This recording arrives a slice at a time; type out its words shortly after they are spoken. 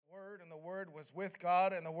Word was with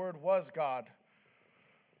God, and the Word was God.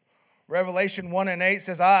 Revelation 1:8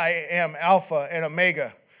 says, I am Alpha and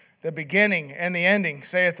Omega, the beginning and the ending,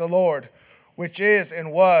 saith the Lord, which is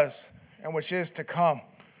and was and which is to come,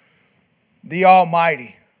 the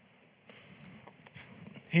Almighty.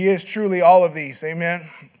 He is truly all of these, amen?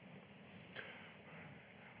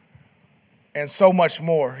 And so much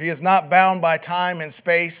more. He is not bound by time and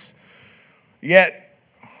space, yet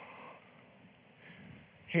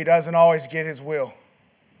he doesn't always get his will.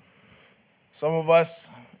 Some of us,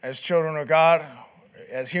 as children of God,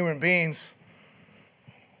 as human beings,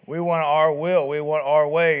 we want our will, we want our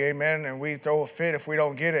way, amen, and we throw a fit if we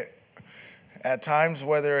don't get it. At times,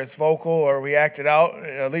 whether it's vocal or we act it out,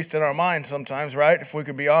 at least in our mind sometimes, right, if we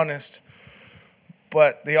could be honest.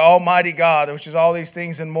 But the Almighty God, which is all these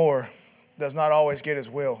things and more, does not always get his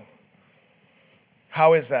will.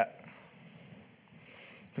 How is that?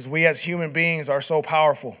 Because we as human beings are so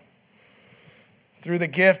powerful. Through the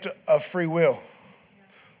gift of free will,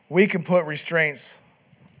 we can put restraints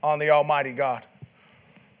on the Almighty God,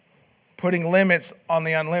 putting limits on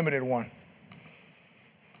the unlimited one.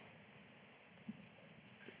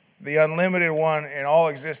 The unlimited one in all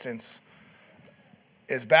existence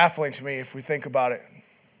is baffling to me if we think about it.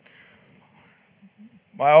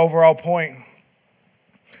 My overall point,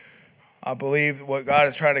 I believe what God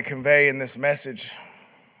is trying to convey in this message,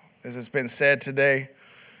 as it's been said today,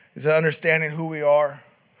 is understanding who we are,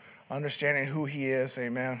 understanding who He is,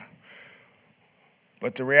 amen.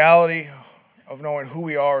 But the reality of knowing who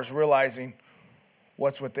we are is realizing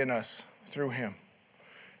what's within us through Him,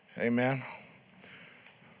 amen.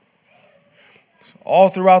 So all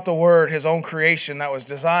throughout the Word, His own creation that was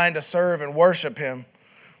designed to serve and worship Him,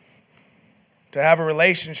 to have a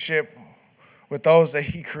relationship with those that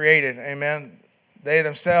He created, amen. They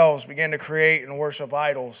themselves began to create and worship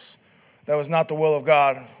idols. That was not the will of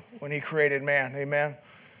God when He created man, amen.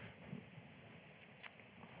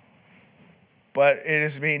 But it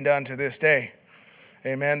is being done to this day,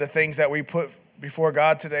 amen. The things that we put before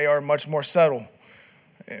God today are much more subtle,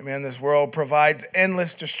 amen. This world provides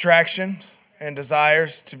endless distractions and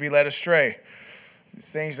desires to be led astray.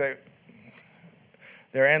 These things that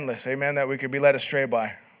they're endless, amen, that we could be led astray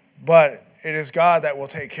by. But it is God that will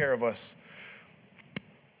take care of us.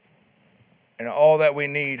 And all that we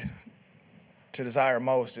need to desire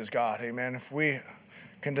most is God, amen. If we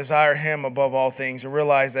can desire Him above all things and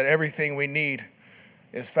realize that everything we need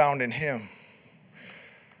is found in Him.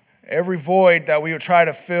 Every void that we would try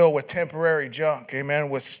to fill with temporary junk,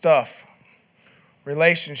 amen, with stuff,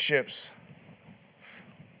 relationships,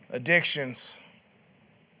 addictions,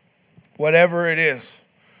 whatever it is,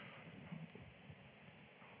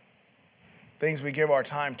 things we give our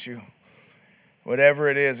time to, whatever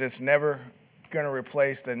it is, it's never going to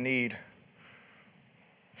replace the need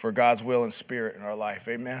for God's will and spirit in our life.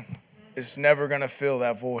 Amen. It's never going to fill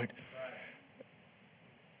that void.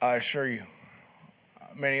 I assure you.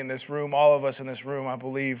 Many in this room, all of us in this room, I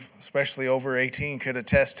believe, especially over 18, could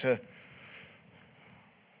attest to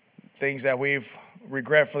things that we've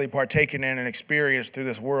regretfully partaken in and experienced through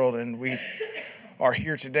this world. And we are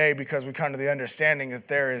here today because we come to the understanding that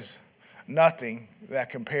there is nothing that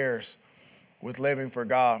compares with living for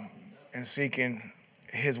God and seeking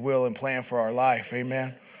His will and plan for our life.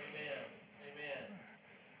 Amen.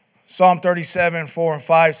 Psalm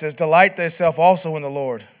 37:4-5 says, Delight thyself also in the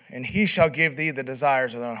Lord, and He shall give thee the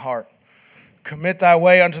desires of thine heart. Commit thy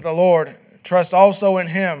way unto the Lord, trust also in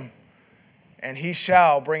Him, and He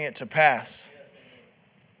shall bring it to pass.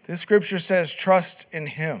 This scripture says trust in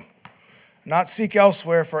Him, not seek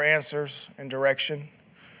elsewhere for answers and direction,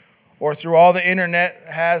 or through all the internet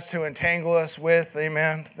has to entangle us with,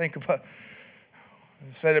 amen. Think about,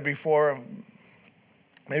 I've said it before,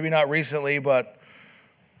 maybe not recently, but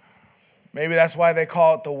maybe that's why they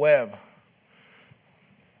call it the web.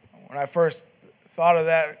 When I first thought of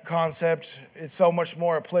that concept, it's so much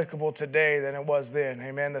more applicable today than it was then,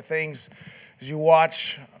 amen. The things as you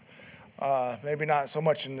watch, maybe not so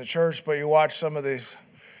much in the church, but you watch some of these,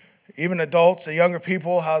 even adults and younger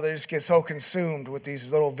people, how they just get so consumed with these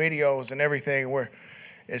little videos and everything where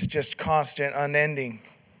it's just constant, unending,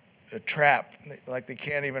 a trap. Like they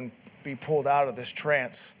can't even be pulled out of this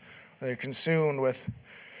trance. They're consumed with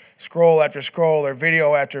scroll after scroll or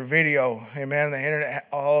video after video. Amen. The internet,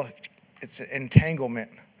 it's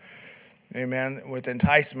entanglement. Amen. With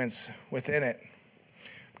enticements within it.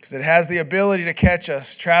 Because it has the ability to catch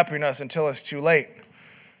us, trapping us until it's too late.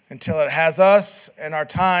 Until it has us and our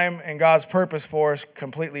time and God's purpose for us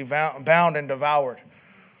completely bound and devoured.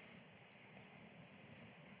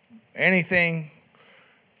 Anything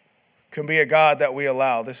can be a God that we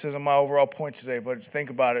allow. This isn't my overall point today, but think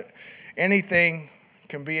about it. Anything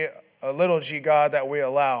can be a little g God that we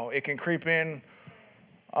allow. It can creep in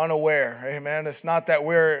unaware. Amen. It's not that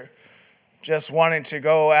we're just wanting to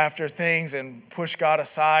go after things and push God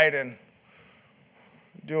aside and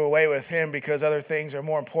do away with him because other things are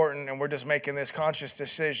more important and we're just making this conscious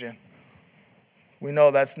decision. We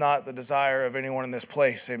know that's not the desire of anyone in this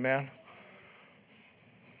place. Amen.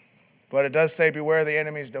 But it does say, beware the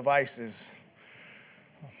enemy's devices.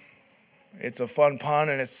 It's a fun pun,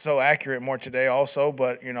 and it's so accurate more today also,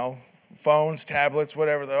 but, phones, tablets,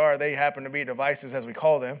 whatever they are, they happen to be devices as we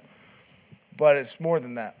call them. But it's more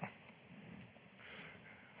than that.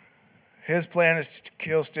 His plan is to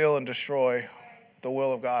kill, steal, and destroy the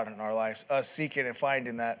will of God in our lives, us seeking and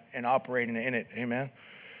finding that and operating in it. Amen.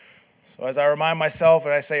 So as I remind myself,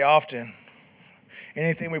 and I say often,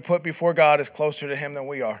 anything we put before God is closer to him than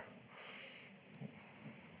we are.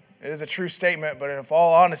 It is a true statement, but in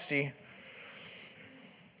all honesty,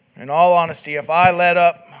 if I let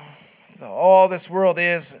up all this world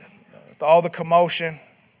is, all the commotion,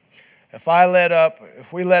 if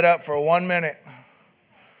we let up for 1 minute,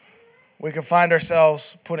 we can find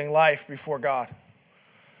ourselves putting life before God.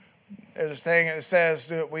 There's a thing that says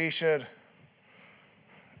that we should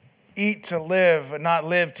eat to live and not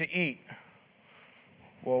live to eat.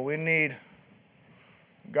 Well, we need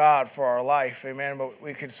God for our life, amen. But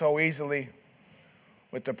we could so easily,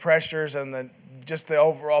 with the pressures and just the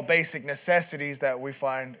overall basic necessities that we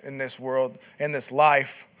find in this world, in this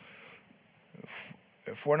life,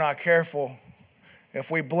 if we're not careful, if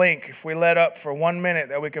we blink, if we let up for 1 minute,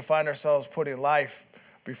 that we can find ourselves putting life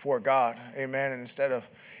before God, amen. And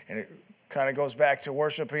it kind of goes back to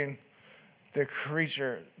worshiping the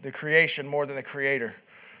creation more than the creator,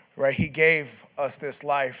 right? He gave us this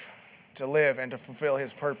life to live and to fulfill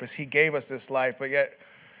his purpose. He gave us this life, but yet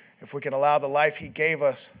if we can allow the life he gave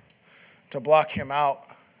us to block him out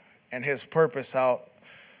and his purpose out,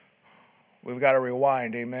 we've got to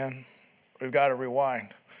rewind, amen. We've got to rewind.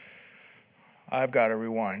 I've got to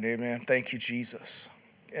rewind, amen. Thank you, Jesus.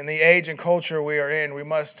 In the age and culture we are in, we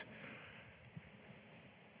must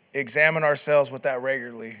examine ourselves with that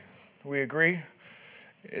regularly. We agree?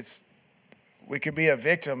 We could be a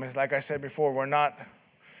victim. It's like I said before,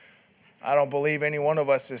 I don't believe any one of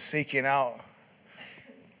us is seeking out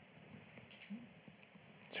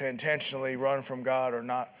to intentionally run from God or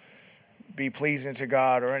not be pleasing to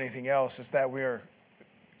God or anything else. It's that we are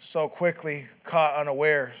so quickly caught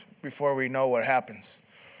unaware before we know what happens.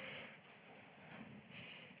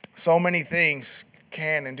 So many things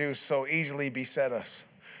can and do so easily beset us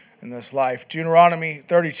in this life. Deuteronomy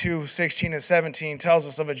 32:16-17 tells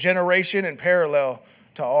us of a generation in parallel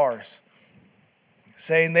to ours,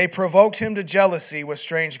 saying, they provoked him to jealousy with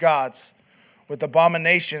strange gods. With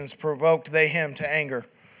abominations provoked they him to anger.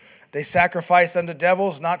 They sacrificed unto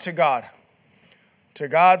devils, not to God, to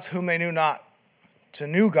gods whom they knew not, to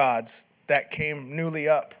new gods that came newly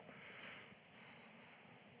up,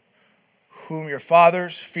 whom your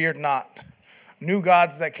fathers feared not. New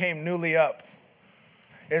gods that came newly up.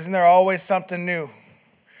 Isn't there always something new?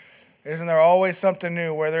 Isn't there always something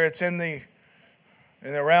new, whether it's in the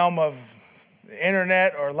realm of the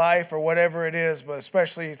internet or life or whatever it is, but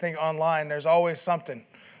especially you think online, there's always something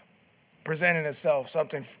presenting itself,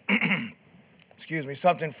 something,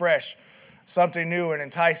 something fresh, something new and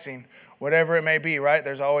enticing, whatever it may be, right?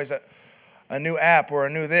 There's always a new app or a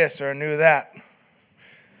new this or a new that.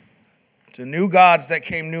 To new gods that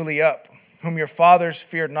came newly up, whom your fathers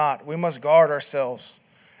feared not. We must guard ourselves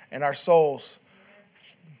and our souls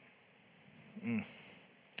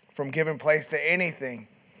from giving place to anything.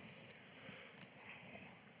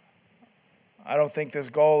 I don't think this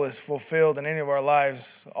goal is fulfilled in any of our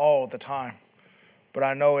lives all the time, but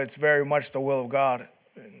I know it's very much the will of God,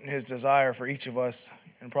 his desire for each of us,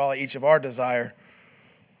 and probably each of our desire.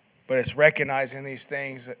 But it's recognizing these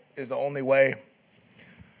things is the only way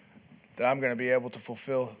that I'm going to be able to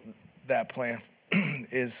fulfill that plan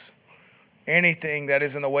is anything that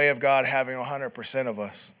is in the way of God having 100% of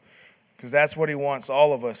us, because that's what he wants,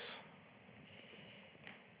 all of us.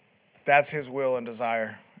 That's his will and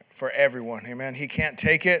desire for everyone, amen. He can't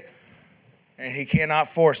take it and he cannot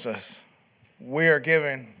force us. We are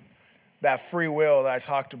given that free will that I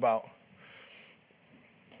talked about.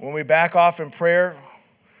 When we back off in prayer,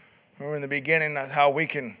 remember in the beginning, that's how we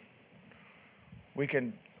can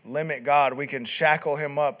limit God. We can shackle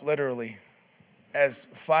him up literally as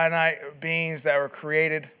finite beings that were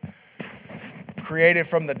created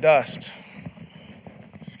from the dust.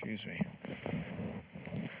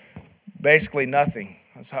 Basically nothing.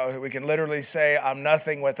 That's how we can literally say, I'm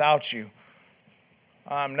nothing without you.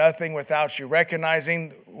 I'm nothing without you.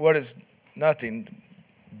 Recognizing what is nothing,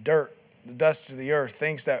 dirt, the dust of the earth,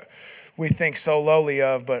 things that we think so lowly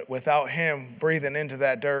of, but without him breathing into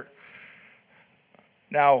that dirt,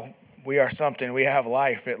 now we are something. We have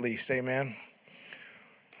life at least, amen.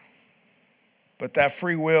 But that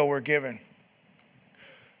free will we're given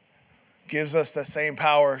gives us the same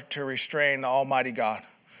power to restrain the Almighty God.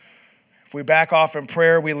 If we back off in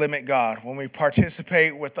prayer, we limit God. When we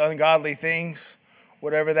participate with ungodly things,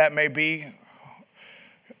 whatever that may be,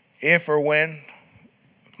 if or when,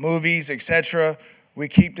 movies, etc., we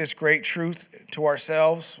keep this great truth to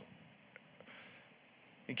ourselves.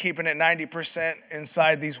 And keeping it 90%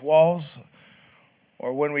 inside these walls,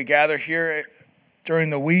 or when we gather here during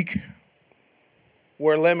the week,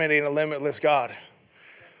 we're limiting a limitless God.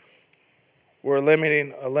 We're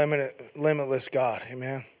limiting a limitless God.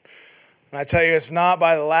 Amen. And I tell you, it's not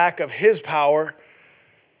by the lack of his power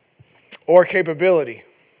or capability.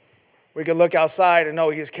 We can look outside and know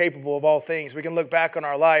he is capable of all things. We can look back on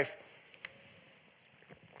our life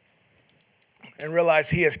and realize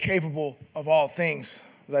he is capable of all things.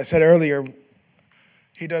 As I said earlier,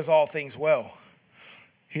 he does all things well.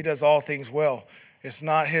 He does all things well. It's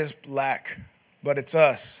not his lack, but it's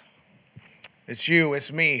us. It's you,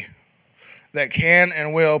 it's me that can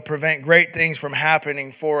and will prevent great things from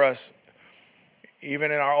happening for us,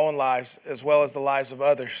 even in our own lives, as well as the lives of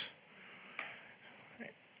others.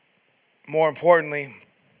 More importantly,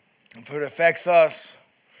 if it affects us,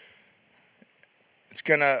 it's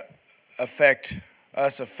going to affect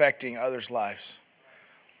us affecting others' lives.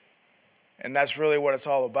 And that's really what it's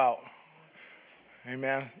all about.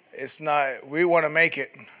 Amen. It's not, we want to make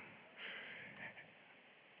it.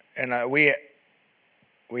 And we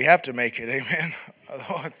have to make it. Amen.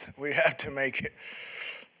 We have to make it.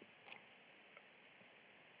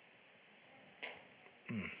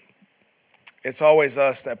 It's always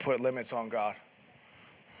us that put limits on God.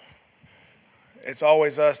 It's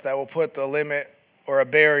always us that will put the limit or a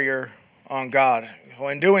barrier on God. Well,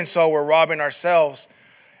 in doing so, we're robbing ourselves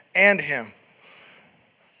and him.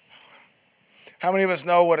 How many of us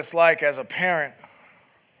know what it's like as a parent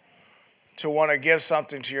to want to give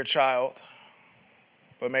something to your child,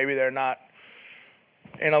 but maybe they're not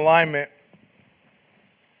in alignment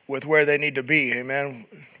with where they need to be, amen?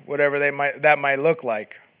 Whatever that might look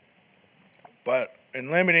like. But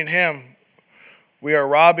in limiting him, we are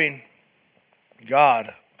robbing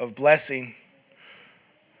God of blessing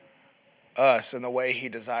us in the way he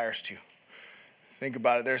desires to. Think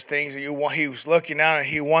about it. There's things that he's looking down and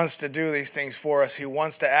he wants to do these things for us. He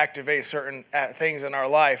wants to activate certain things in our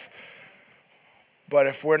life. But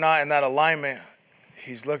if we're not in that alignment,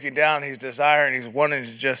 he's looking down, he's desiring, he's wanting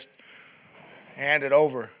to just hand it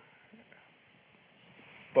over.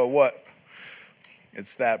 But what?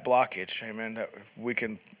 It's that blockage, amen, that we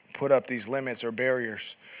can put up these limits or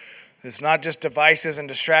barriers. It's not just devices and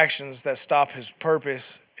distractions that stop his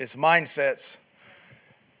purpose. It's mindsets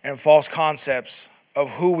and false concepts of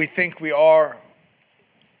who we think we are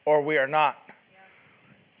or we are not.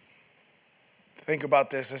 Think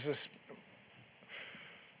about this. This is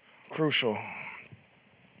crucial.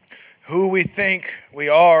 Who we think we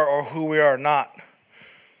are or who we are not.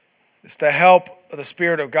 It's the help of the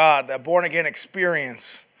Spirit of God, that born again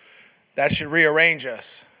experience that should rearrange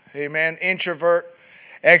us. Amen. Introvert,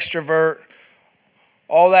 extrovert,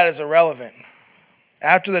 all that is irrelevant.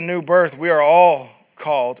 After the new birth, we are all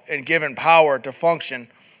called and given power to function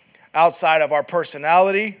outside of our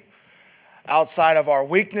personality, outside of our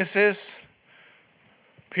weaknesses,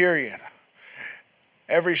 period.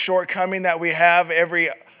 Every shortcoming that we have, every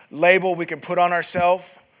label we can put on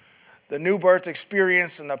ourselves, the new birth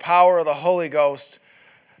experience and the power of the Holy Ghost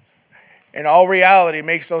in all reality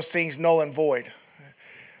makes those things null and void.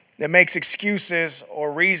 It makes excuses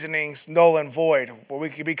or reasonings null and void, where we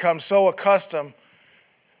can become so accustomed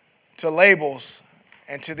to labels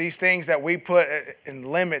and to these things that we put in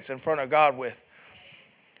limits in front of God with.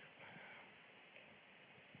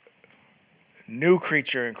 New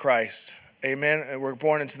creature in Christ. Amen. And we're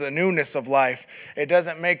born into the newness of life. It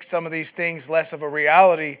doesn't make some of these things less of a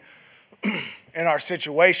reality in our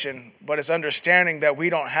situation, but it's understanding that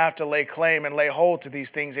we don't have to lay claim and lay hold to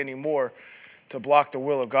these things anymore to block the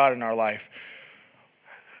will of God in our life.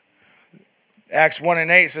 Acts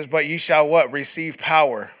 1:8 says, but ye shall what? Receive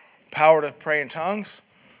power. Power to pray in tongues,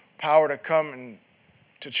 power to come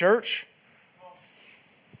to church.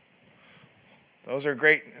 Those are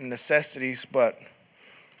great necessities, but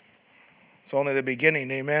it's only the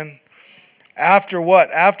beginning, amen. After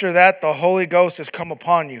what? After that, the Holy Ghost has come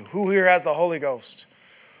upon you. Who here has the Holy Ghost?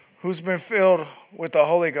 Who's been filled with the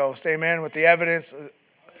Holy Ghost? Amen. With the evidence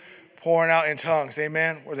pouring out in tongues,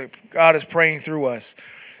 amen, where God is praying through us.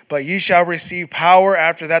 But ye shall receive power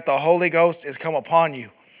after that the Holy Ghost is come upon you.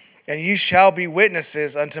 And ye shall be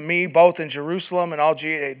witnesses unto me both in Jerusalem and all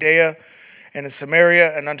Judea and in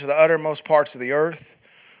Samaria and unto the uttermost parts of the earth.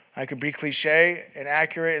 I could be cliche and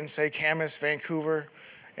accurate and say Camas, Vancouver,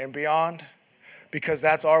 and beyond, because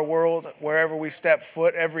that's our world. Wherever we step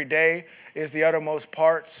foot every day is the uttermost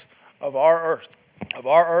parts of our earth, of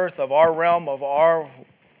our realm, of our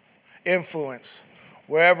influence.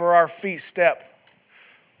 Wherever our feet step.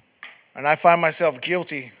 And I find myself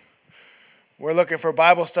guilty. We're looking for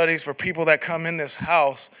Bible studies for people that come in this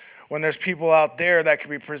house when there's people out there that could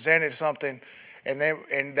be presented something and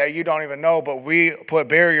that you don't even know, but we put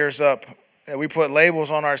barriers up and we put labels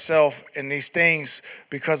on ourselves in these things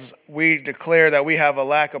because we declare that we have a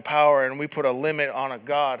lack of power and we put a limit on a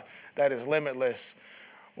God that is limitless.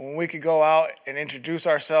 When we could go out and introduce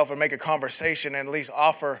ourselves and make a conversation and at least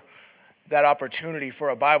offer that opportunity for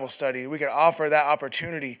a Bible study, we could offer that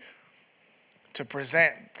opportunity to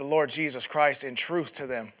present the Lord Jesus Christ in truth to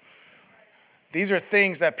them. These are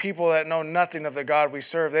things that people that know nothing of the God we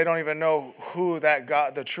serve, they don't even know who that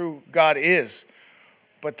God, the true God is.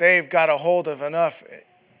 But they've got a hold of enough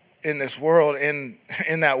in this world, in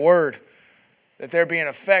that word, that they're being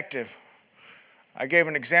effective. I gave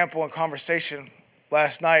an example in conversation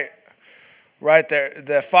last night, right there.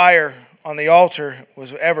 The fire on the altar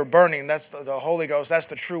was ever burning. That's the Holy Ghost. That's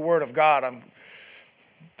the true word of God.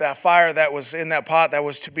 That fire that was in that pot that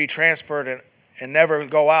was to be transferred and never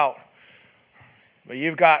go out. But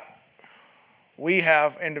we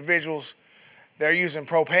have individuals, they're using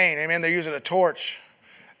propane, amen. They're using a torch.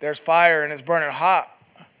 There's fire and it's burning hot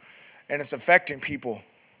and it's affecting people.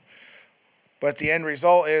 But the end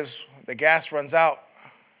result is the gas runs out.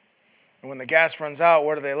 And when the gas runs out,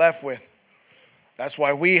 what are they left with? That's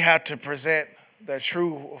why we have to present the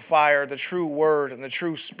true fire, the true word, and the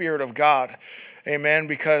true spirit of God. Amen.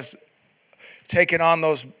 Because taking on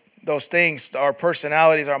those things, our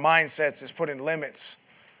personalities, our mindsets, is putting limits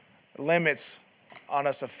on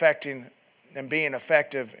us affecting and being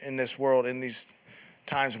effective in this world, in these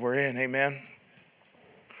times we're in. Amen.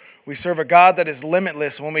 We serve a God that is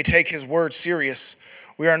limitless when we take his word serious.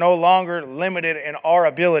 We are no longer limited in our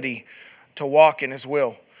ability to walk in his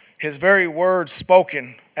will. His very words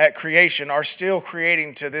spoken at creation are still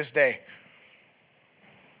creating to this day.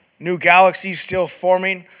 New galaxies still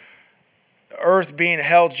forming, the earth being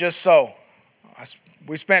held just so.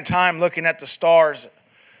 We spent time looking at the stars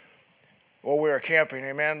while we were camping,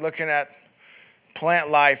 amen, looking at plant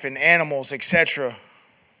life and animals, etc.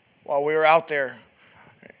 while we were out there.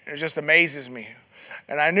 It just amazes me.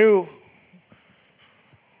 And I knew,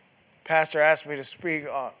 Pastor asked me to speak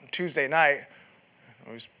on Tuesday night.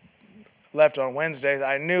 I was left on Wednesdays.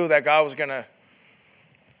 I knew that God was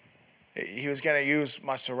he was going to use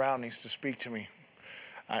my surroundings to speak to me.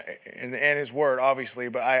 And his word, obviously.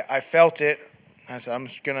 But I felt it. I said, I'm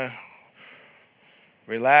just going to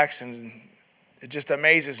relax. And it just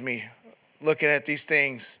amazes me looking at these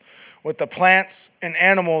things. With the plants and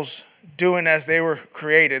animals doing as they were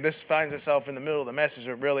created. This finds itself in the middle of the message,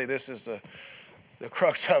 but really this is the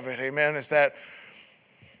crux of it. Amen. Is that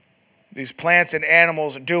these plants and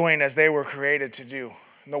animals are doing as they were created to do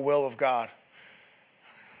in the will of God.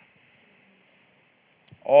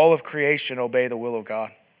 All of creation obey the will of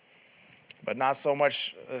God, but not so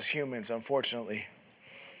much as humans, unfortunately.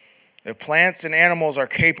 If plants and animals are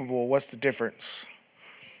capable, what's the difference?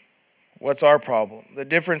 What's our problem? The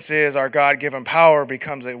difference is our God-given power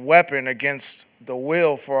becomes a weapon against the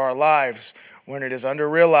will for our lives when it is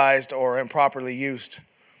under-realized or improperly used.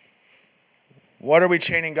 What are we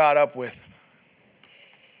chaining God up with?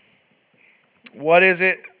 What is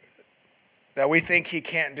it that we think he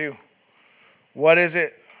can't do? What is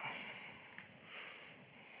it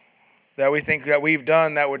that we think that we've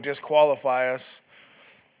done that would disqualify us?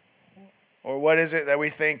 Or what is it that we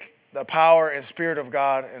think the power and spirit of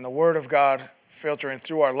God and the word of God filtering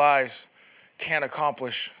through our lives can't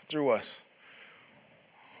accomplish through us?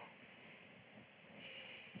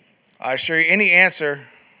 I assure you, any answer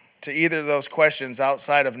to either of those questions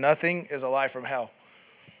outside of nothing is a lie from hell.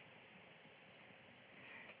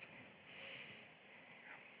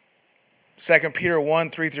 Second Peter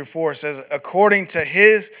 1:3-4 says, according to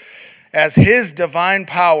as his divine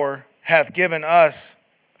power hath given us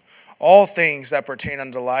all things that pertain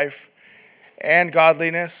unto life and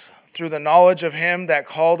godliness through the knowledge of him that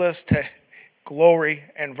called us to glory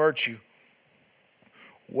and virtue,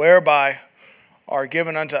 whereby are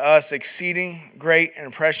given unto us exceeding great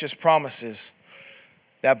and precious promises,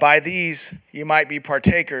 that by these ye might be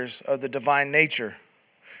partakers of the divine nature,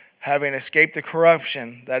 having escaped the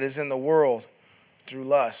corruption that is in the world through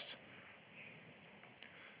lust.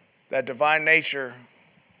 That divine nature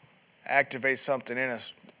activates something in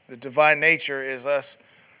us. The divine nature is us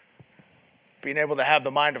being able to have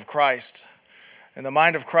the mind of Christ. And the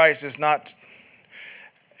mind of Christ is not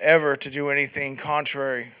ever to do anything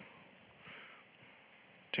contrary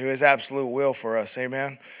to his absolute will for us,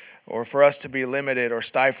 amen? Or for us to be limited or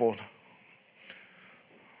stifled.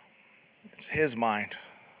 It's his mind.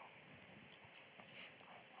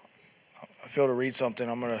 I feel to read something.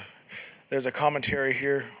 There's a commentary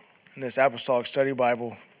here in this Apostolic Study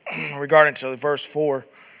Bible regarding to verse 4. It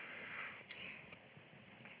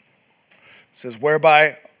says,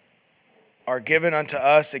 whereby are given unto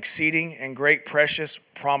us exceeding and great precious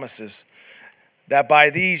promises, that by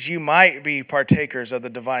these you might be partakers of the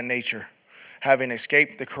divine nature, having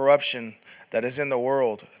escaped the corruption that is in the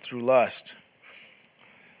world through lust.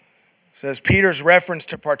 It says Peter's reference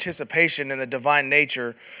to participation in the divine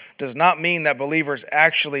nature does not mean that believers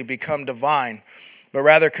actually become divine, but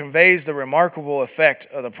rather conveys the remarkable effect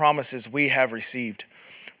of the promises we have received.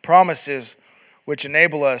 Promises which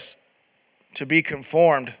enable us to be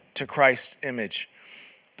conformed to Christ's image.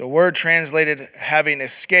 The word translated having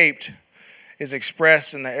escaped is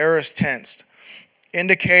expressed in the aorist tense,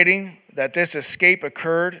 indicating that this escape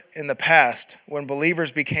occurred in the past when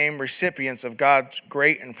believers became recipients of God's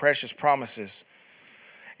great and precious promises,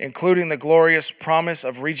 including the glorious promise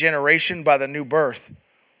of regeneration by the new birth.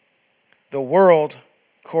 The world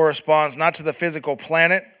corresponds not to the physical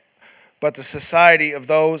planet, but the society of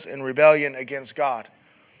those in rebellion against God.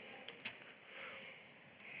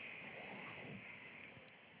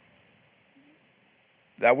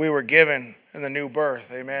 That we were given in the new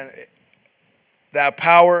birth, amen. That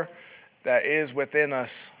power that is within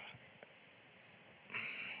us.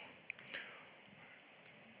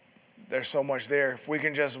 There's so much there. If we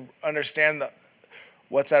can just understand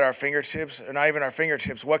what's at our fingertips, or not even our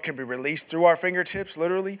fingertips, what can be released through our fingertips,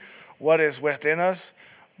 literally, what is within us,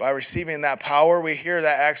 by receiving that power. We hear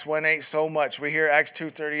that Acts 1:8 so much. We hear Acts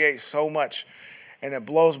 2:38 so much, and it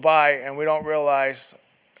blows by, and we don't realize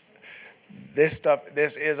this stuff,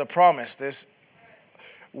 this is a promise.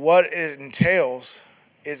 What it entails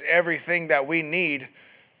is everything that we need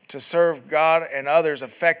to serve God and others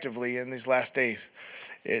effectively in these last days.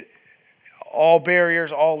 All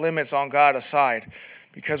barriers, all limits on God aside.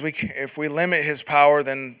 Because if we limit his power,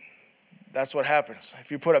 then that's what happens.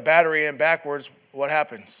 If you put a battery in backwards, what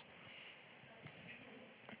happens?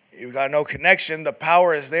 You've got no connection. The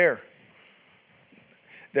power is there.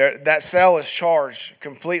 That cell is charged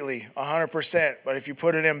completely, 100%. But if you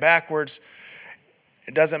put it in backwards,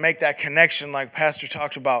 it doesn't make that connection like Pastor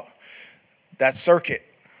talked about. That circuit.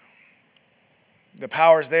 The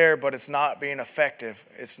power's there, but it's not being effective.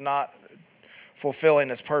 It's not fulfilling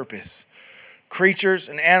its purpose. Creatures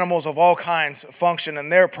and animals of all kinds function in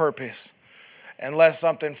their purpose unless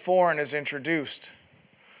something foreign is introduced.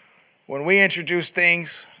 When we introduce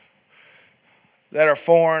things that are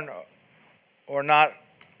foreign or not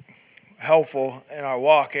helpful in our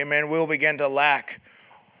walk, amen, we'll begin to lack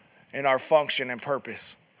in our function and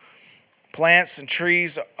purpose. Plants and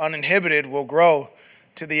trees uninhibited will grow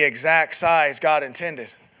to the exact size God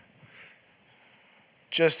intended,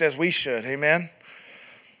 just as we should, amen.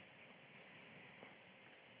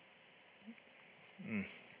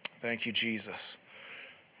 Thank you, Jesus.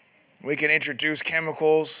 We can introduce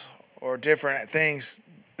chemicals or different things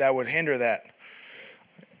that would hinder that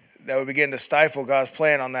would begin to stifle God's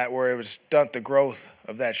plan on that, where it would stunt the growth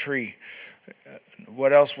of that tree.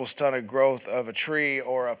 What else will stunt a growth of a tree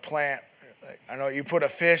or a plant? I know you put a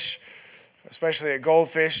fish, especially a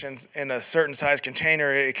goldfish, in a certain size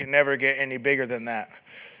container, it can never get any bigger than that.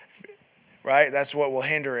 Right? That's what will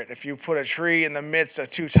hinder it. If you put a tree in the midst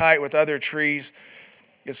of too tight with other trees,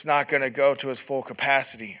 it's not going to go to its full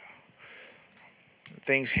capacity.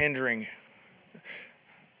 Things hindering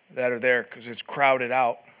that are there because it's crowded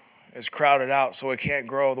out. It's crowded out, so it can't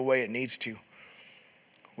grow the way it needs to.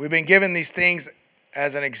 We've been given these things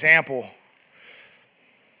as an example.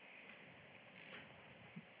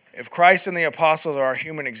 If Christ and the apostles are our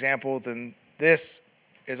human example, then this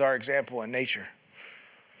is our example in nature.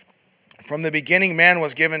 From the beginning, man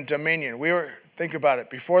was given dominion. Think about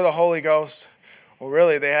it, before the Holy Ghost, well,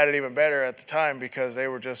 really, they had it even better at the time because they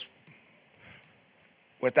were just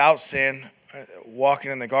without sin,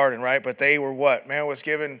 walking in the garden, right? But they were what? Man was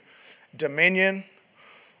given dominion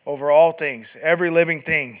over all things, every living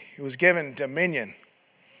thing. He was given dominion.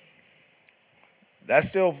 That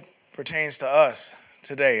still pertains to us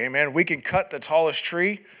today, amen. We can cut the tallest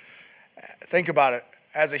tree. Think about it.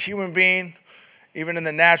 As a human being, even in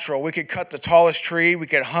the natural. We could cut the tallest tree. We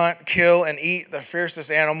could hunt, kill, and eat the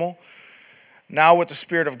fiercest animal. Now with the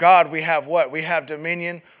Spirit of God, we have what? We have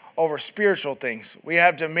dominion over spiritual things. We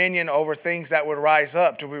have dominion over things that would rise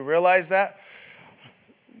up. Do we realize that?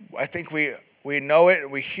 I think we know it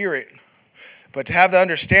and we hear it. But to have the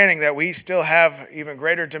understanding that we still have even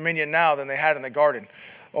greater dominion now than they had in the garden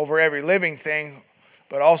over every living thing,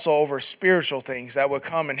 but also over spiritual things that would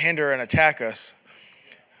come and hinder and attack us.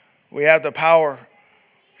 We have the power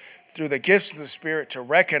through the gifts of the Spirit to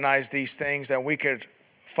recognize these things, that we could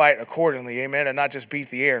fight accordingly, amen, and not just beat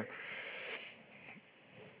the air.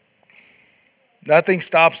 Nothing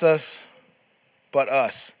stops us but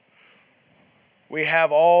us. We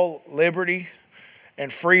have all liberty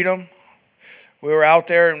and freedom. We were out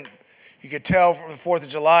there, and you could tell from the 4th of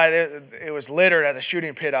July, it was littered at the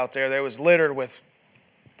shooting pit out there. It was littered with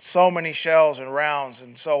so many shells and rounds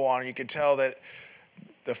and so on. You could tell that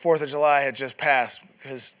the 4th of July had just passed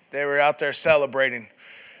because they were out there celebrating.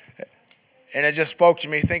 And it just spoke to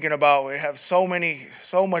me thinking about, we have so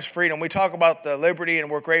much freedom. We talk about the liberty, and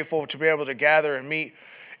we're grateful to be able to gather and meet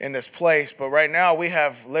in this place. But right now we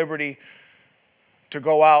have liberty to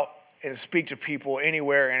go out and speak to people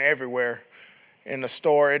anywhere and everywhere. In the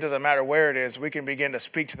store, it doesn't matter where it is, we can begin to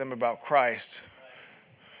speak to them about Christ.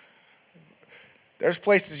 There's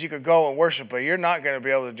places you could go and worship, but you're not going to be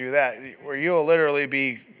able to do that, where you'll literally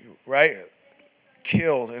be, right,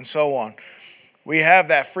 killed and so on. We have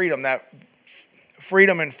that freedom. That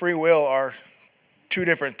freedom and free will are two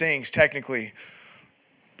different things, technically.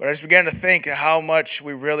 But I just began to think how much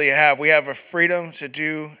we really have. We have a freedom to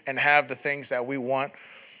do and have the things that we want,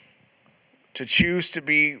 to choose to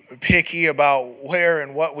be picky about where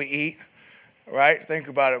and what we eat, right? Think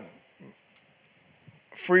about it.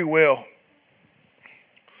 Free will.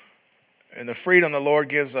 And the freedom the Lord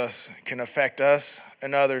gives us can affect us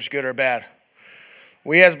and others, good or bad.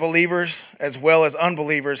 We as believers, as well as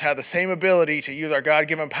unbelievers, have the same ability to use our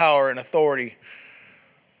God-given power and authority.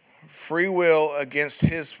 Free will against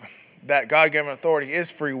that God-given authority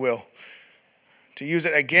is free will. To use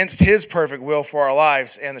it against His perfect will for our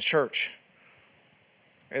lives and the church.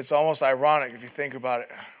 It's almost ironic if you think about it.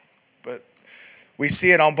 But we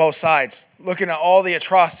see it on both sides. Looking at all the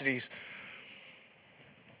atrocities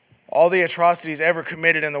ever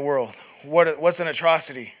committed in the world. What's an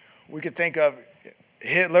atrocity? We could think of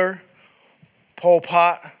Hitler, Pol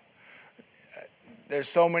Pot. There's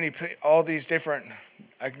so many, all these different,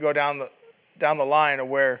 I could go down the line of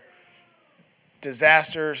where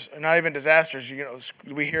disasters, not even disasters,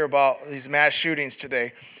 we hear about these mass shootings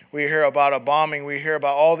today. We hear about a bombing. We hear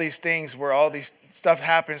about all these things where all these stuff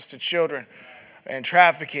happens to children and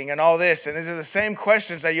trafficking and all this. And these are the same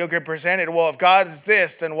questions that you'll get presented. Well, if God is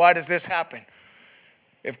this, then why does this happen?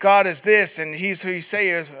 If God is this and He's who you say He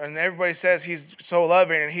is, and everybody says He's so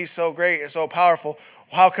loving and He's so great and so powerful,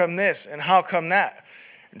 how come this and how come that?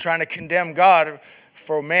 And trying to condemn God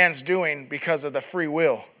for man's doing because of the free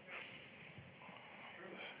will.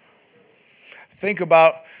 Think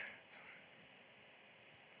about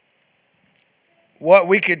what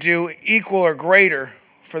we could do equal or greater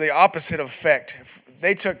for the opposite effect. If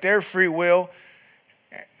they took their free will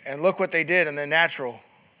and look what they did in the natural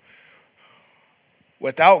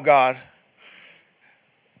without God,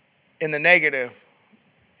 in the negative,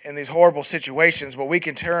 in these horrible situations, but we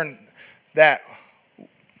can turn that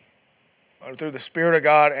through the Spirit of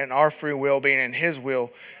God and our free will being in His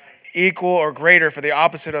will, equal or greater for the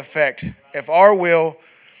opposite effect if our will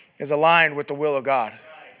is aligned with the will of God.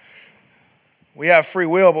 We have free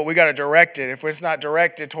will, but we got to direct it. If it's not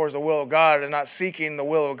directed towards the will of God and not seeking the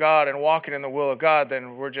will of God and walking in the will of God,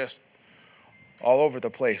 then we're just all over the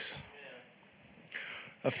place.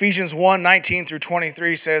 Ephesians 1:19 through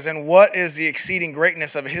 23 says, "And what is the exceeding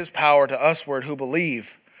greatness of His power to usward who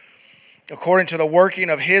believe, according to the working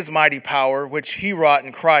of His mighty power, which He wrought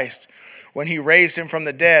in Christ, when He raised Him from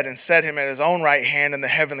the dead and set Him at His own right hand in the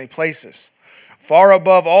heavenly places, far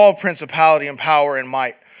above all principality and power and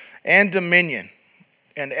might, and dominion,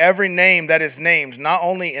 and every name that is named, not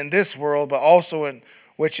only in this world, but also in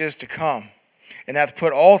which is to come, and hath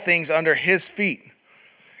put all things under His feet,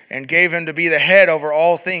 and gave Him to be the head over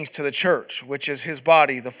all things to the church, which is His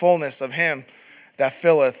body, the fullness of Him that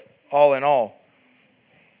filleth all in all."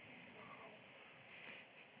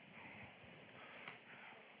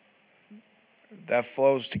 That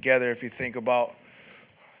flows together if you think about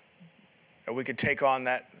that we could take on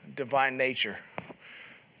that divine nature.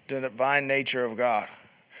 The divine nature of God.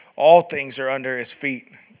 All things are under His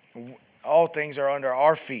feet. All things are under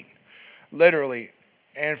our feet. Literally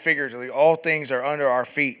and figuratively, all things are under our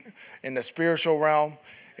feet. In the spiritual realm,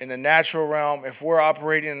 In the natural realm, if we're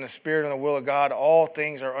operating in the spirit and the will of God, all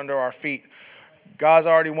things are under our feet. God's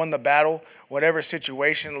already won the battle. Whatever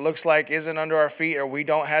situation looks like isn't under our feet or we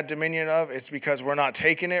don't have dominion of, it's because we're not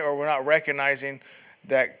taking it or we're not recognizing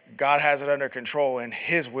that God has it under control and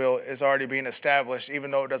his will is already being established, even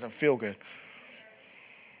though it doesn't feel good.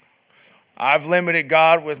 I've limited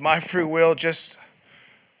God with my free will.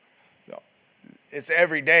 It's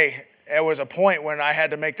every day. There was a point when I had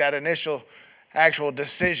to make that initial actual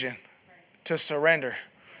decision to surrender.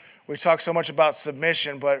 We talk so much about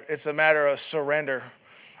submission, but it's a matter of surrender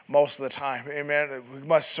most of the time. Amen. We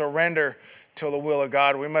must surrender to the will of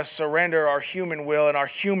God. We must surrender our human will and our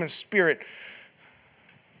human spirit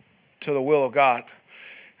to the will of God.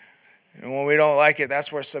 And when we don't like it,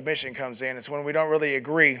 that's where submission comes in. It's when we don't really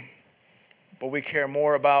agree, but we care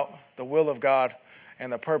more about the will of God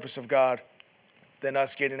and the purpose of God than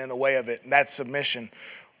us getting in the way of it. And that's submission.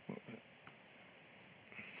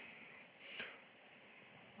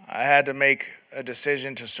 I had to make a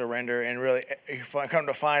decision to surrender, and really, if I come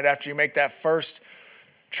to find after you make that first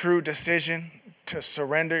true decision to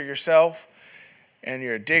surrender yourself and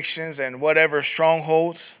your addictions and whatever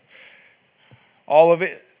strongholds, all of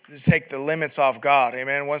it, to take the limits off God.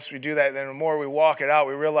 Amen. Once we do that, then the more we walk it out,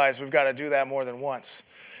 we realize we've got to do that more than once.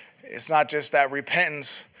 It's not just that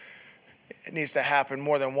repentance. It needs to happen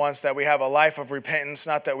more than once, that we have a life of repentance,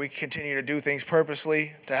 not that we continue to do things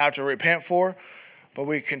purposely to have to repent for, but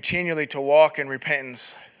we continually to walk in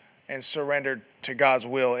repentance and surrender to God's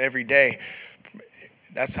will every day.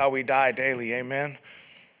 That's how we die daily. Amen.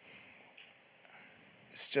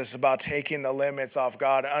 It's just about taking the limits off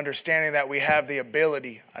God, understanding that we have the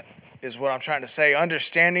ability, is what I'm trying to say.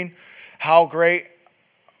 Understanding how great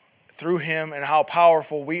through him and how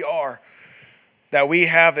powerful we are, that we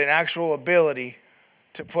have an actual ability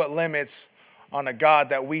to put limits on a God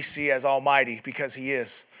that we see as almighty, because he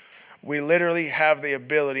is. We literally have the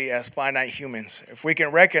ability as finite humans. If we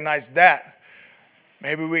can recognize that,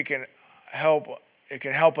 maybe it can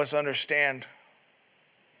help us understand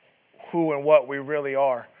who and what we really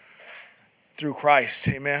are through Christ.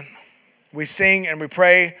 Amen. We sing and we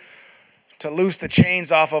pray to loose the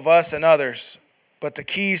chains off of us and others, but the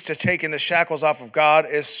keys to taking the shackles off of God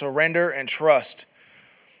is surrender and trust.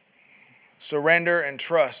 Surrender and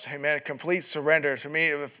trust. Amen. Complete surrender. To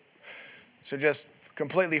me, to just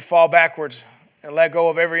completely fall backwards and let go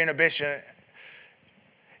of every inhibition,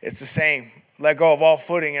 it's the same. Let go of all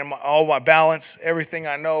footing and all my balance, everything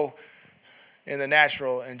I know in the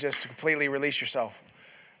natural, and just to completely release yourself.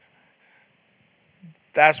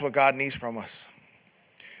 That's what God needs from us.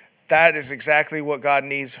 That is exactly what God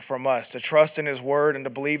needs from us, to trust in his word and to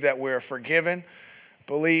believe that we are forgiven,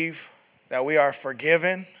 believe that we are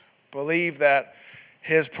forgiven, believe that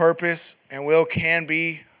his purpose and will can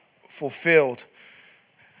be fulfilled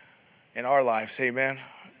in our lives. Amen.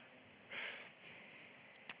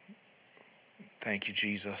 Thank you,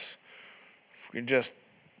 Jesus. If we can just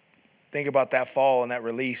think about that fall and that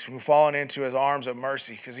release. We're falling into his arms of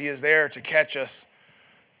mercy, because he is there to catch us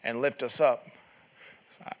and lift us up.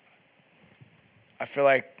 I feel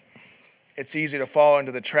like it's easy to fall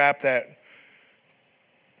into the trap that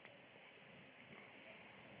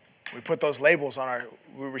we put those labels on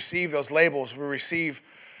we receive those labels, we receive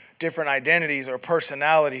different identities or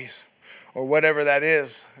personalities or whatever that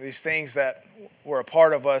is, these things that were a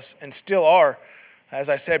part of us and still are. As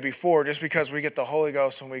I said before, just because we get the Holy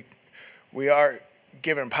Ghost and we are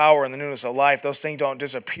given power in the newness of life, those things don't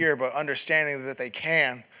disappear, but understanding that they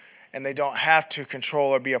can and they don't have to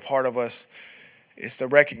control or be a part of us. It's the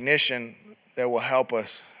recognition that will help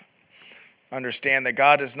us understand that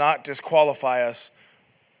God does not disqualify us,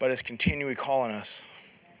 but is continually calling us.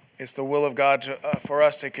 It's the will of God for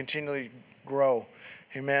us to continually grow.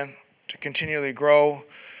 Amen. To continually grow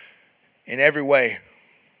in every way.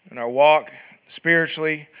 In our walk,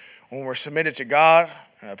 spiritually, when we're submitted to God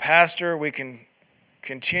and a pastor, we can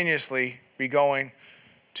continuously be going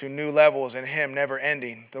to new levels in him, never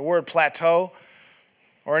ending. The word plateau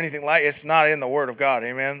or anything like it's not in the word of God.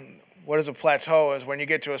 Amen. What is a plateau? Is when you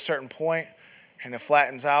get to a certain point and it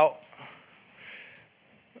flattens out.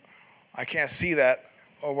 I can't see that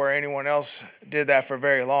or where anyone else did that for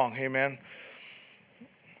very long. Amen.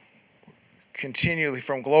 Continually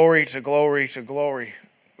from glory to glory to glory.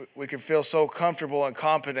 We can feel so comfortable and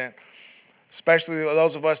competent, especially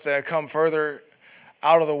those of us that have come further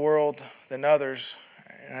out of the world than others.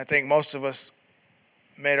 And I think most of us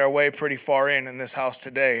made our way pretty far in this house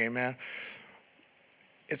today. Amen.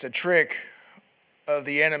 It's a trick of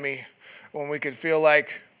the enemy when we could feel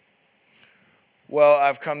like, well,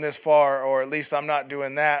 I've come this far, or at least I'm not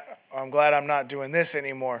doing that, or I'm glad I'm not doing this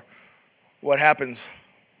anymore. What happens?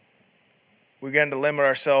 we begin to limit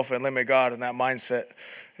ourselves and limit God in that mindset.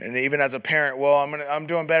 And even as a parent, well, I'm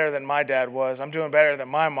doing better than my dad was. I'm doing better than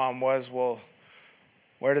my mom was. Well,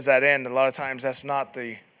 where does that end? A lot of times that's not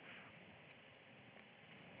the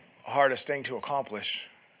hardest thing to accomplish.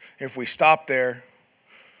 If we stop there,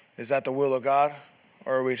 is that the will of God?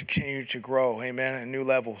 Or are we to continue to grow, amen, at new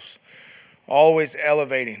levels? Always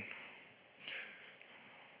elevating.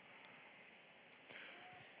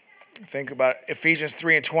 Think about it. Ephesians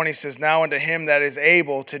 3:20 says, now unto him that is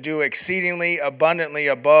able to do exceedingly abundantly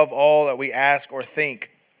above all that we ask or think,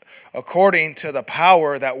 according to the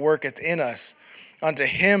power that worketh in us. Unto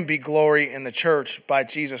him be glory in the church by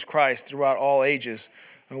Jesus Christ throughout all ages,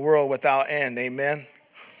 the world without end. Amen.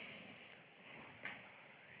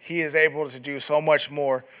 He is able to do so much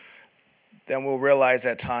more than we'll realize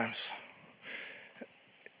at times.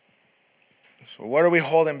 So what are we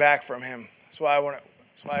holding back from him? That's why I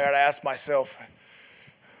got to ask myself,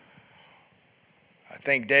 I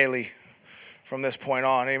think daily from this point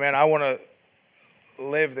on. Amen. I want to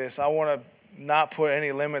live this. I want to not put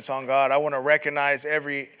any limits on God. I want to recognize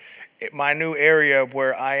every minute area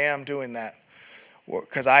where I am doing that,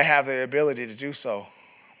 because I have the ability to do so.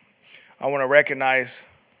 I want to recognize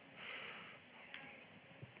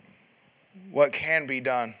what can be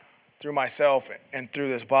done through myself and through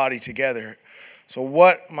this body together. So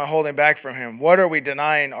what am I holding back from him? What are we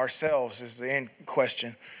denying ourselves is the end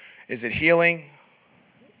question. Is it healing,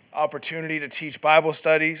 opportunity to teach Bible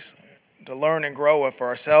studies, to learn and grow for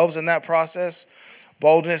ourselves in that process,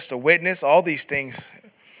 boldness to witness, all these things?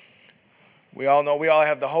 We all know we all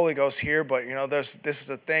have the Holy Ghost here, but this is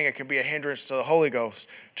a thing. It can be a hindrance to the Holy Ghost,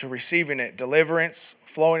 to receiving it, deliverance,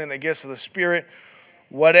 flowing in the gifts of the Spirit,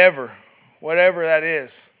 whatever that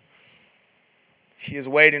is. He is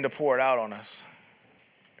waiting to pour it out on us.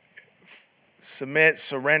 Submit,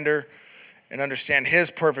 surrender, and understand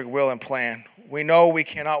his perfect will and plan. We know we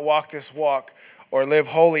cannot walk this walk or live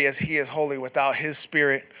holy as he is holy without his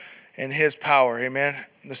Spirit and his power. Amen.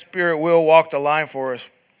 The Spirit will walk the line for us.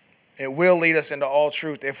 It will lead us into all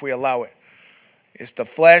truth if we allow it. It's the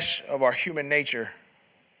flesh of our human nature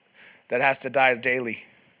that has to die daily.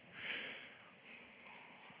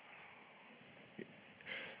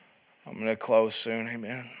 I'm going to close soon.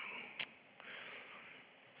 Amen.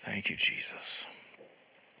 Thank you, Jesus.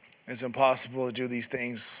 It's impossible to do these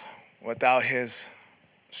things without his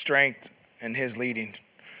strength and his leading.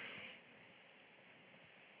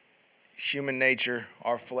 Human nature,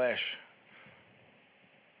 our flesh,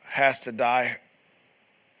 has to die.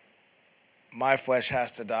 My flesh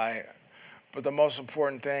has to die. But the most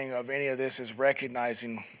important thing of any of this is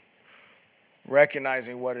recognizing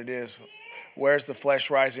what it is. Where's the flesh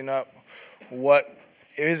rising up? What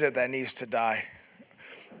is it that needs to die?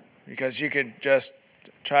 Because you can just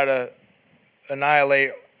try to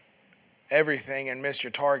annihilate everything and miss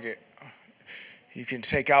your target. You can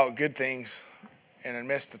take out good things and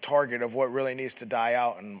miss the target of what really needs to die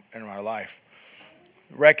out in our life.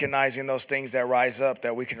 Recognizing those things that rise up,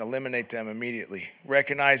 that we can eliminate them immediately.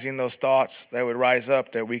 Recognizing those thoughts that would rise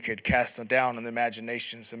up, that we could cast them down in the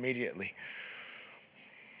imaginations immediately.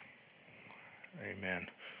 Amen.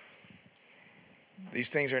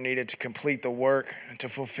 These things are needed to complete the work and to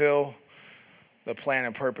fulfill the plan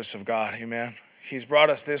and purpose of God. Amen. He's brought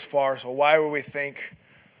us this far, so why would we think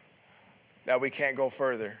that we can't go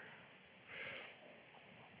further?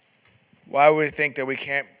 Why would we think that we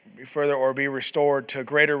can't be further or be restored to a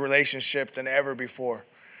greater relationship than ever before?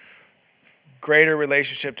 Greater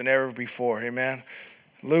relationship than ever before. Amen.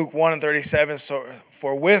 Luke 1:37, so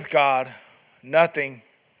for with God nothing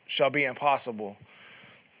shall be impossible.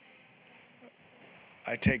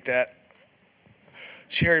 I take that,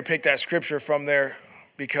 cherry picked that scripture from there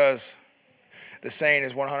because the saying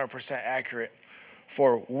is 100% accurate.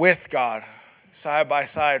 For with God, side by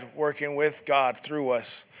side, working with God through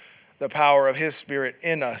us, the power of his Spirit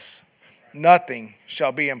in us, nothing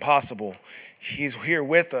shall be impossible. He's here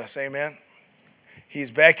with us, amen. He's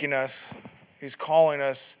beckoning us. He's calling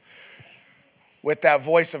us with that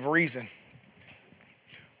voice of reason.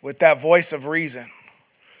 With that voice of reason.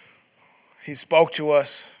 He spoke to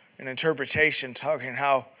us in interpretation, talking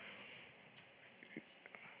how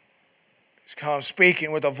he's come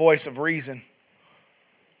speaking with a voice of reason.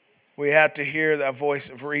 We have to hear that voice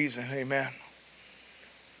of reason. Amen.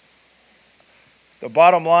 The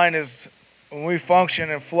bottom line is when we function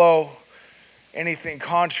and flow, anything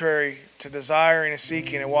contrary to desiring and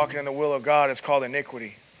seeking and walking in the will of God is called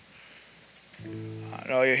iniquity. I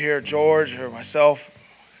know you hear George or myself,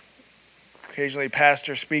 occasionally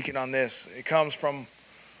pastor, speaking on this. It comes from,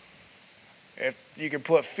 if you can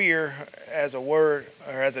put fear as a word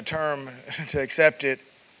or as a term to accept it,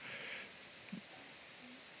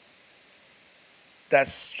 that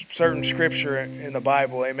certain scripture in the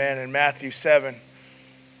Bible, amen, in Matthew 7,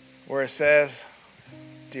 where it says,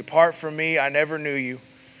 "Depart from me, I never knew you,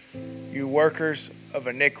 you workers of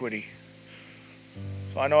iniquity."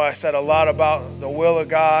 So I know I said a lot about the will of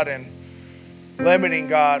God and limiting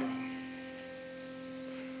God.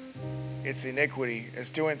 It's iniquity. It's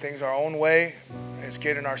doing things our own way. It's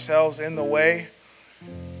getting ourselves in the way.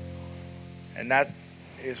 And that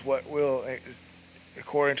is what will,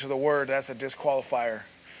 according to the word, that's a disqualifier.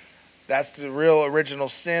 That's the real original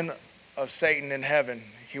sin of Satan in heaven.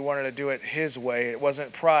 He wanted to do it his way. It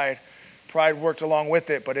wasn't pride. Pride worked along with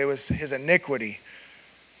it, but it was his iniquity.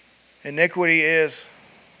 Iniquity is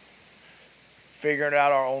figuring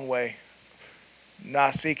out our own way,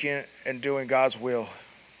 not seeking and doing God's will.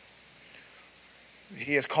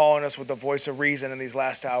 He is calling us with the voice of reason in these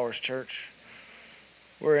last hours, church.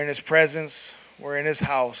 We're in his presence. We're in his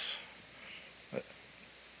house.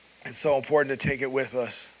 It's so important to take it with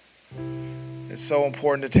us. It's so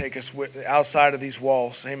important to take us outside of these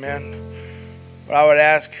walls. Amen. But I would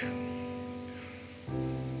ask,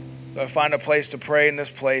 find a place to pray in this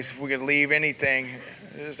place. If we could leave anything,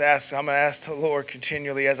 just ask. I'm going to ask the Lord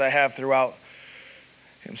continually, as I have throughout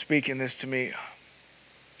him speaking this to me.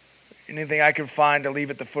 Anything I can find to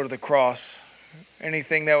leave at the foot of the cross.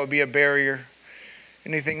 Anything that would be a barrier.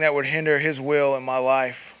 Anything that would hinder his will in my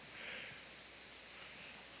life.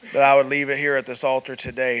 That I would leave it here at this altar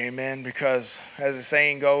today. Amen. Because as the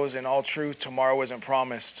saying goes, in all truth, tomorrow isn't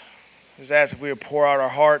promised. Just ask if we would pour out our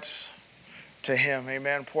hearts to him.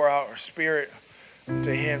 Amen. Pour out our spirit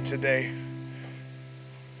to him today.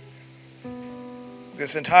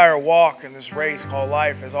 This entire walk and this race called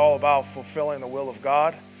life is all about fulfilling the will of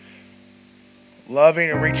God. Loving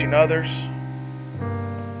and reaching others.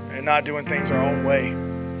 And not doing things our own way.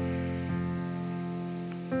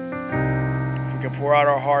 If we can pour out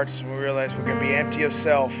our hearts and we realize we can be empty of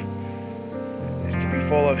self, is to be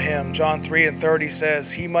full of him. John 3:30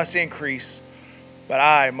 says, "He must increase, but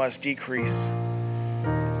I must decrease."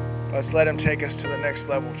 Let's let him take us to the next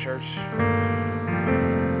level, church.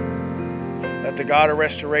 Let the God of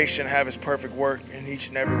restoration have his perfect work in each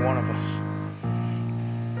and every one of us.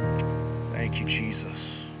 Thank you,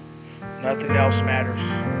 Jesus. Nothing else matters.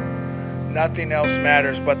 Nothing else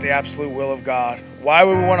matters but the absolute will of God. Why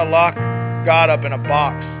would we want to lock God up in a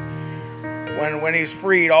box? When he's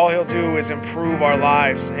freed, all he'll do is improve our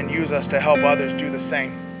lives and use us to help others do the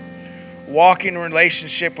same. Walking in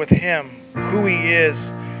relationship with him, who he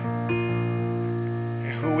is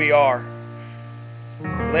and who we are.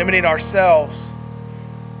 Limiting ourselves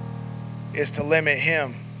is to limit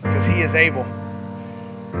him because he is able.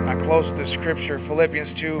 I close with this scripture,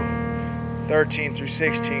 Philippians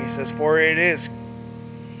 2:13-16 says, "For it is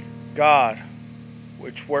God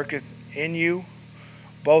which worketh in you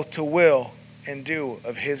both to will and do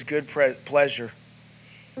of his good pleasure.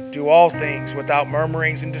 Do all things without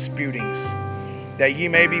murmurings and disputings, that ye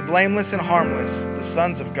may be blameless and harmless, the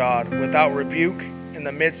sons of God, without rebuke, in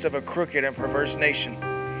the midst of a crooked and perverse nation,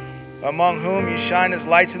 among whom ye shine as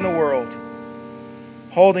lights in the world,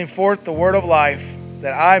 holding forth the word of life,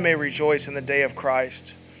 that I may rejoice in the day of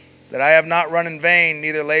Christ, that I have not run in vain,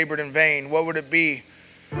 neither labored in vain." What would it be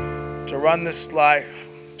to run this life,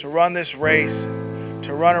 to run this race,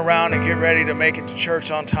 to run around and get ready to make it to church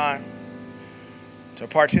on time, to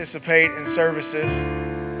participate in services,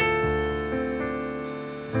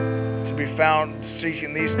 to be found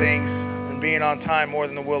seeking these things and being on time more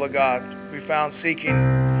than the will of God, be found seeking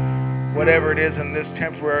whatever it is in this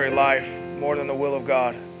temporary life more than the will of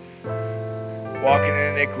God, walking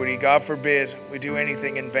in iniquity? God forbid we do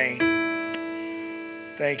anything in vain.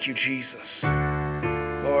 Thank you, Jesus.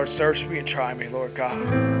 Lord, search me and try me, Lord God.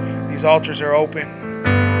 These altars are open.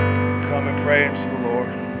 Come and pray unto the Lord.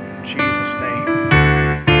 In Jesus' name.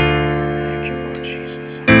 Thank you, Lord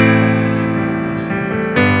Jesus.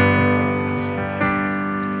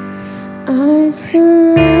 I surrender.